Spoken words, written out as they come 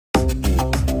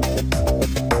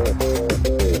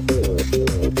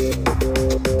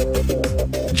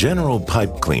General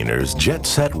pipe cleaners' jet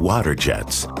set water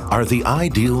jets are the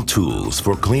ideal tools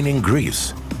for cleaning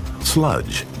grease,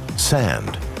 sludge,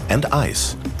 sand, and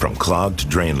ice from clogged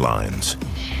drain lines.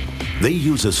 They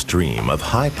use a stream of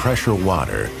high-pressure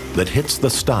water that hits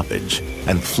the stoppage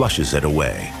and flushes it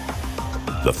away.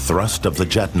 The thrust of the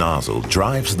jet nozzle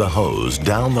drives the hose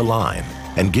down the line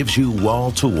and gives you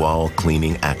wall-to-wall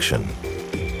cleaning action.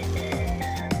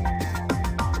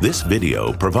 This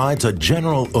video provides a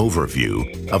general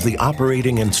overview of the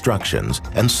operating instructions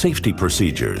and safety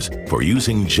procedures for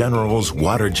using General's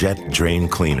water jet drain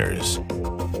cleaners.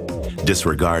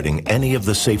 Disregarding any of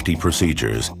the safety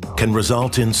procedures can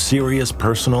result in serious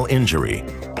personal injury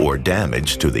or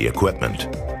damage to the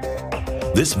equipment.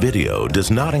 This video does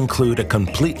not include a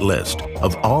complete list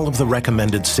of all of the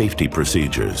recommended safety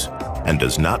procedures and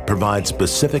does not provide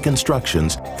specific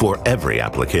instructions for every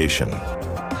application.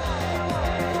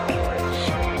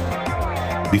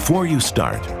 Before you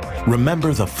start,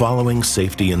 remember the following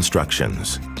safety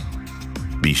instructions.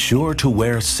 Be sure to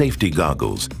wear safety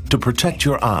goggles to protect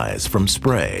your eyes from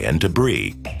spray and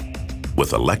debris.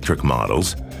 With electric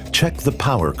models, check the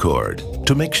power cord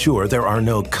to make sure there are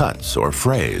no cuts or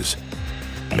frays.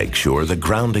 Make sure the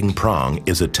grounding prong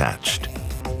is attached.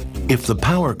 If the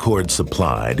power cord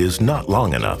supplied is not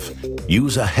long enough,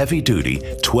 use a heavy-duty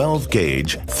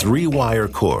 12-gauge 3-wire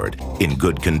cord in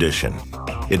good condition.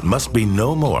 It must be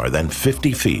no more than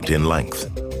 50 feet in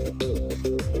length.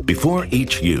 Before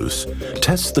each use,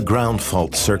 test the ground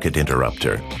fault circuit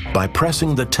interrupter by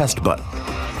pressing the test button,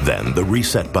 then the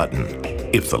reset button.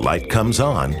 If the light comes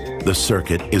on, the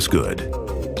circuit is good.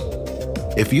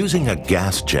 If using a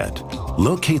gas jet,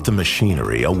 locate the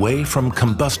machinery away from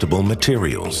combustible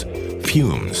materials,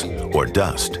 fumes, or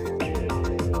dust.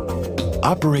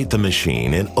 Operate the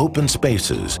machine in open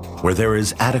spaces where there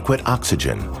is adequate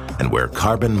oxygen and where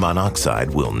carbon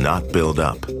monoxide will not build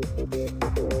up.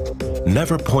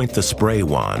 Never point the spray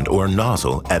wand or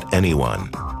nozzle at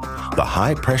anyone. The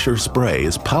high-pressure spray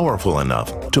is powerful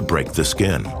enough to break the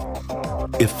skin.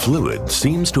 If fluid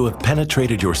seems to have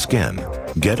penetrated your skin,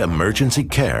 get emergency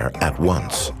care at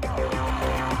once.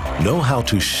 Know how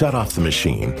to shut off the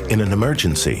machine in an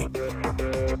emergency.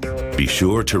 Be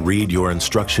sure to read your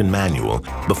instruction manual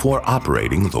before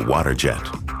operating the water jet.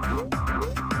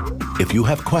 If you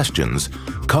have questions,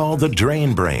 call the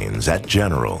Drain Brains at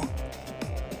General.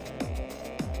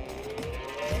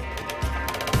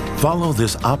 Follow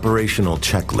this operational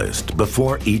checklist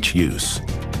before each use.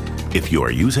 If you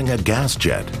are using a gas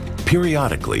jet,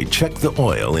 periodically check the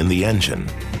oil in the engine.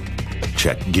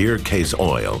 Check gear case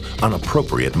oil on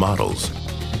appropriate models.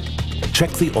 Check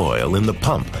the oil in the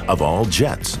pump of all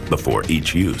jets before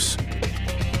each use.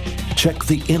 Check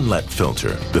the inlet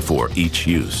filter before each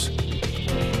use.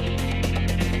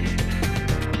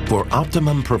 For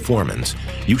optimum performance,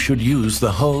 you should use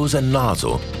the hose and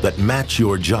nozzle that match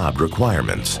your job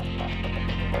requirements.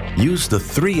 Use the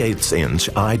 3/8"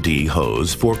 ID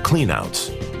hose for cleanouts,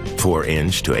 4"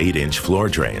 to 8" floor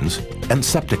drains, and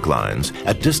septic lines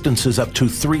at distances up to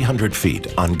 300 feet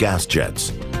on gas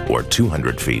jets or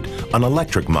 200 feet on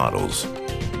electric models.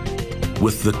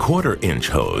 With the 1/4"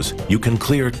 hose, you can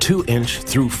clear 2"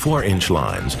 through 4"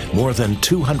 lines more than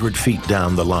 200 feet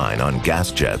down the line on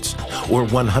gas jets or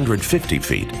 150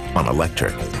 feet on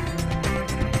electric.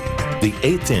 The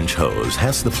 1/8" hose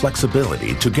has the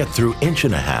flexibility to get through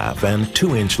 1.5" and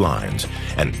 2" lines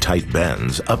and tight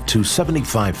bends up to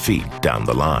 75 feet down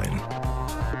the line.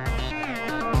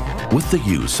 With the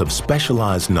use of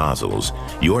specialized nozzles,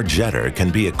 your jetter can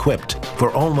be equipped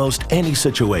for almost any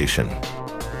situation.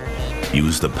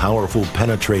 Use the powerful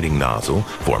penetrating nozzle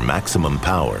for maximum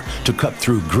power to cut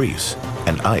through grease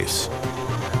and ice.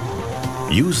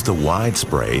 Use the wide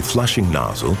spray flushing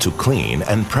nozzle to clean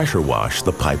and pressure wash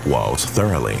the pipe walls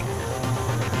thoroughly.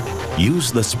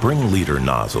 Use the spring leader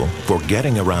nozzle for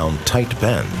getting around tight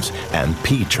bends and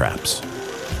P-traps.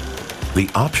 The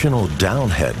optional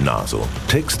downhead nozzle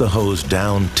takes the hose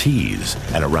down T's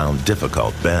and around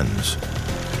difficult bends.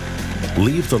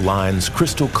 Leave the lines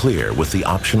crystal clear with the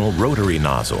optional rotary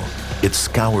nozzle. It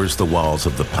scours the walls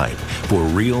of the pipe for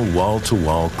real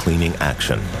wall-to-wall cleaning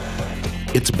action.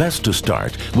 It's best to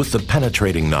start with the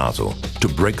penetrating nozzle to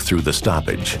break through the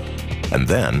stoppage, and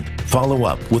then follow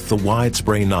up with the wide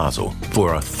spray nozzle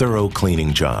for a thorough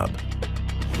cleaning job.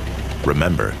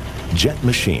 Remember, jet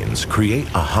machines create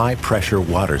a high-pressure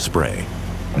water spray.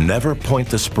 Never point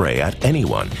the spray at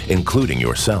anyone, including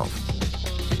yourself.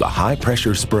 The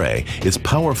high-pressure spray is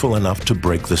powerful enough to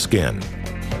break the skin.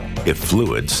 If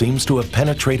fluid seems to have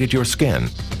penetrated your skin,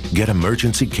 get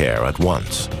emergency care at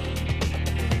once.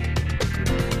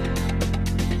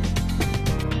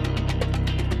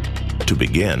 To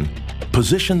begin,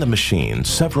 position the machine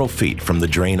several feet from the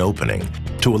drain opening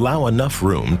to allow enough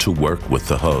room to work with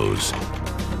the hose.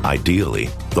 Ideally,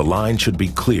 the line should be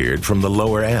cleared from the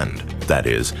lower end, that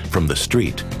is, from the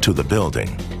street to the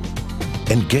building.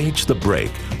 Engage the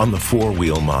brake on the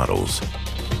four-wheel models.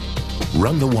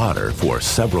 Run the water for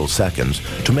several seconds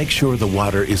to make sure the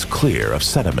water is clear of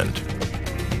sediment.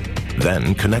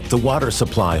 Then connect the water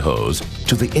supply hose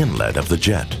to the inlet of the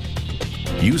jet.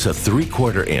 Use a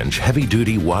 3/4 inch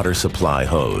heavy-duty water supply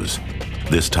hose.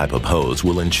 This type of hose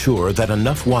will ensure that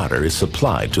enough water is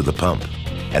supplied to the pump.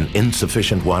 An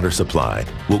insufficient water supply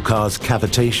will cause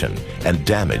cavitation and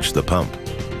damage the pump.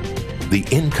 The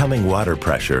incoming water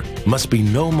pressure must be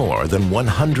no more than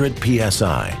 100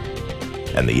 psi,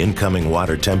 and the incoming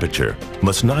water temperature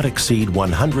must not exceed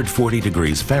 140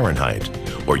 degrees Fahrenheit,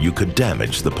 or you could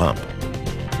damage the pump.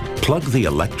 Plug the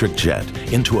electric jet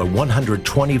into a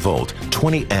 120-volt,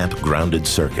 20-amp grounded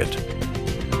circuit.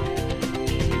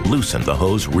 Loosen the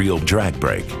hose reel drag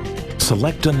brake.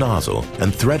 Select a nozzle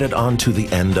and thread it onto the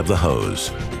end of the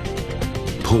hose.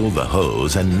 Pull the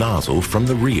hose and nozzle from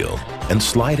the reel and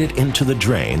slide it into the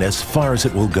drain as far as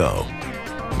it will go.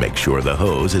 Make sure the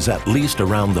hose is at least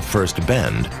around the first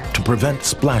bend to prevent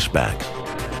splashback.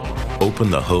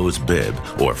 Open the hose bib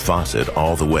or faucet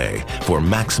all the way for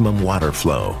maximum water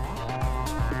flow.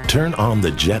 Turn on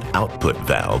the jet output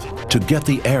valve to get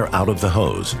the air out of the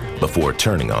hose before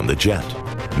turning on the jet.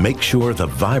 Make sure the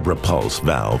Vibra-Pulse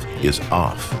valve is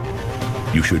off.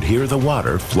 You should hear the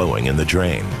water flowing in the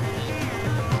drain.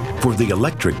 For the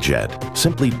electric jet,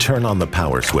 simply turn on the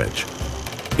power switch.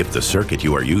 If the circuit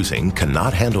you are using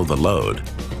cannot handle the load,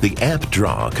 the amp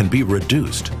draw can be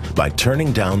reduced by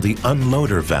turning down the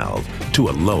unloader valve to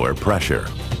a lower pressure.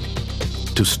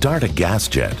 To start a gas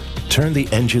jet, turn the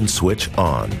engine switch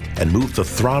on and move the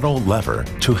throttle lever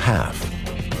to half.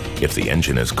 If the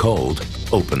engine is cold,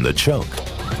 open the choke.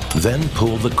 Then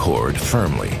pull the cord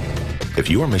firmly. If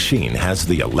your machine has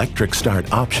the electric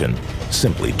start option,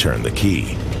 simply turn the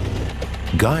key.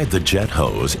 Guide the jet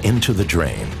hose into the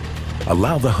drain.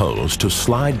 Allow the hose to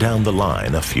slide down the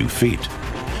line a few feet.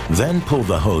 Then pull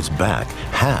the hose back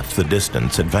half the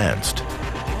distance advanced.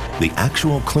 The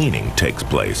actual cleaning takes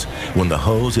place when the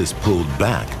hose is pulled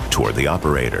back toward the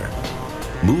operator.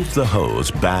 Move the hose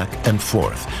back and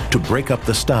forth to break up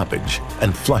the stoppage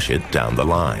and flush it down the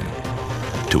line.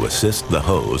 To assist the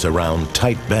hose around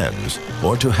tight bends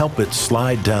or to help it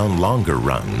slide down longer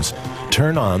runs,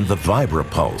 turn on the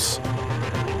Vibra-Pulse.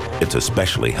 It's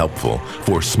especially helpful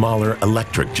for smaller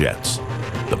electric jets.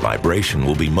 The vibration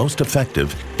will be most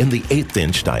effective in the 1/8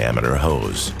 inch diameter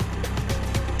hose.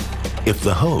 If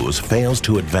the hose fails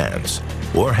to advance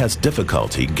or has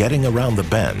difficulty getting around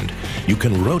the bend, you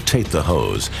can rotate the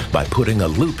hose by putting a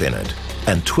loop in it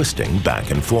and twisting back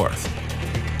and forth.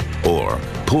 Or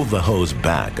pull the hose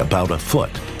back about a foot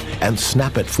and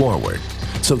snap it forward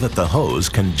so that the hose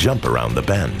can jump around the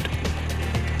bend.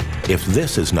 If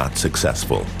this is not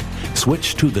successful,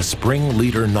 switch to the spring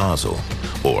leader nozzle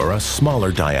or a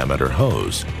smaller diameter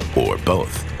hose, or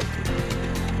both.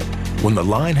 When the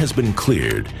line has been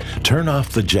cleared, turn off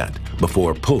the jet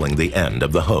before pulling the end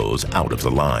of the hose out of the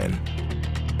line.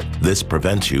 This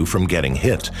prevents you from getting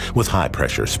hit with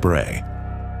high-pressure spray.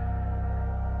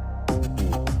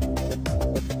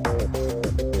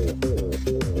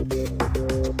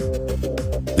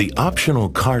 The optional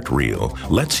cart reel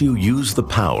lets you use the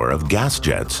power of gas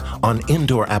jets on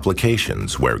indoor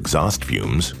applications where exhaust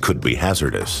fumes could be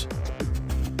hazardous.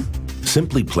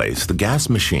 Simply place the gas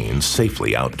machine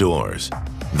safely outdoors.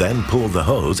 Then pull the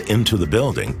hose into the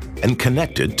building and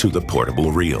connect it to the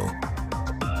portable reel.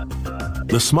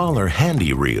 The smaller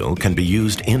handy reel can be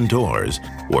used indoors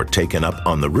or taken up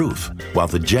on the roof while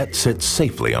the jet sits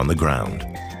safely on the ground.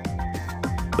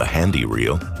 The handy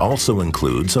reel also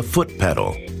includes a foot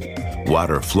pedal.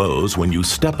 Water flows when you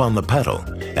step on the pedal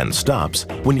and stops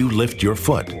when you lift your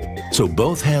foot, so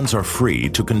both hands are free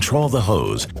to control the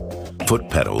hose. Foot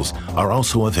pedals are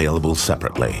also available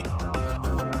separately.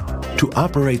 To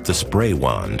operate the spray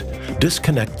wand,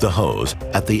 disconnect the hose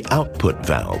at the output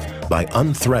valve by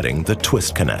unthreading the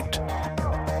twist connect.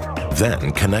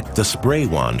 Then connect the spray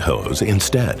wand hose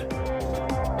instead.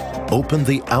 Open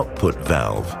the output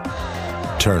valve.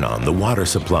 Turn on the water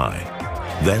supply.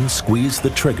 Then squeeze the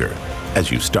trigger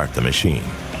as you start the machine.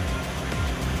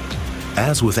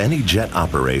 As with any jet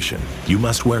operation, you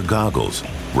must wear goggles,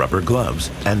 rubber gloves,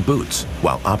 and boots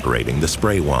while operating the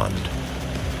spray wand.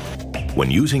 When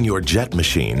using your jet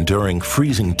machine during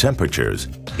freezing temperatures,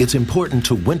 it's important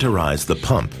to winterize the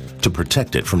pump to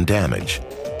protect it from damage.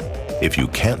 If you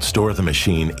can't store the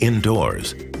machine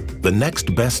indoors, the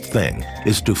next best thing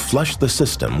is to flush the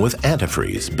system with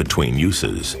antifreeze between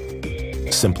uses.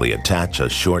 Simply attach a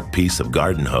short piece of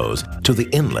garden hose to the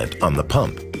inlet on the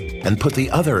pump and put the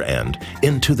other end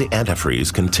into the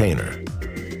antifreeze container.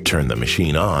 Turn the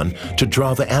machine on to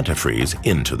draw the antifreeze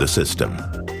into the system.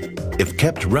 If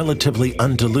kept relatively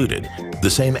undiluted, the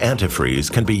same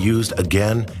antifreeze can be used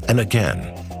again and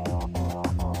again.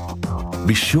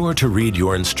 Be sure to read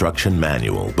your instruction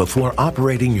manual before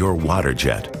operating your water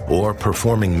jet or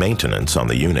performing maintenance on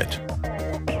the unit.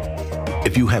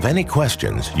 If you have any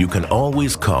questions, you can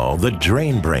always call the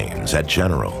Drain Brains at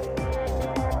General.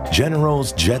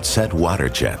 General's Jet Set water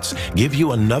jets give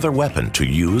you another weapon to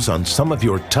use on some of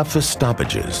your toughest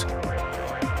stoppages.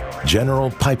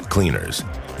 General Pipe Cleaners,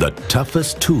 the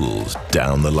toughest tools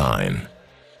down the line.